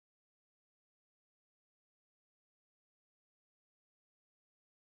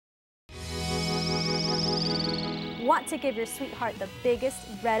Want to give your sweetheart the biggest,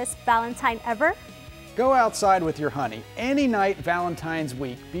 reddest Valentine ever? Go outside with your honey any night Valentine's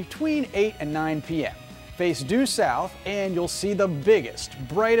week between 8 and 9 p.m. Face due south and you'll see the biggest,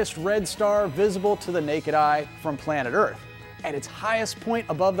 brightest red star visible to the naked eye from planet Earth at its highest point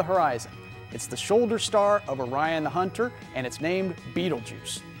above the horizon. It's the shoulder star of Orion the Hunter, and it's named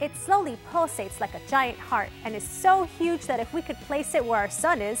Betelgeuse. It slowly pulsates like a giant heart and is so huge that if we could place it where our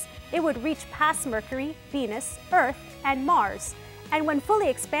sun is, it would reach past Mercury, Venus, Earth, and Mars, and when fully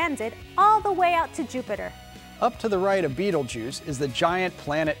expanded, all the way out to Jupiter. Up to the right of Betelgeuse is the giant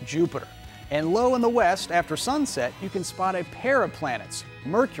planet Jupiter. And low in the west, after sunset, you can spot a pair of planets,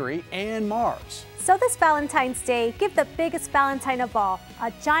 Mercury and Mars. So this Valentine's Day, give the biggest Valentine of all,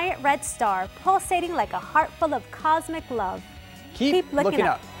 a giant red star pulsating like a heart full of cosmic love. Keep looking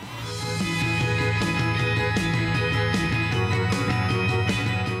up.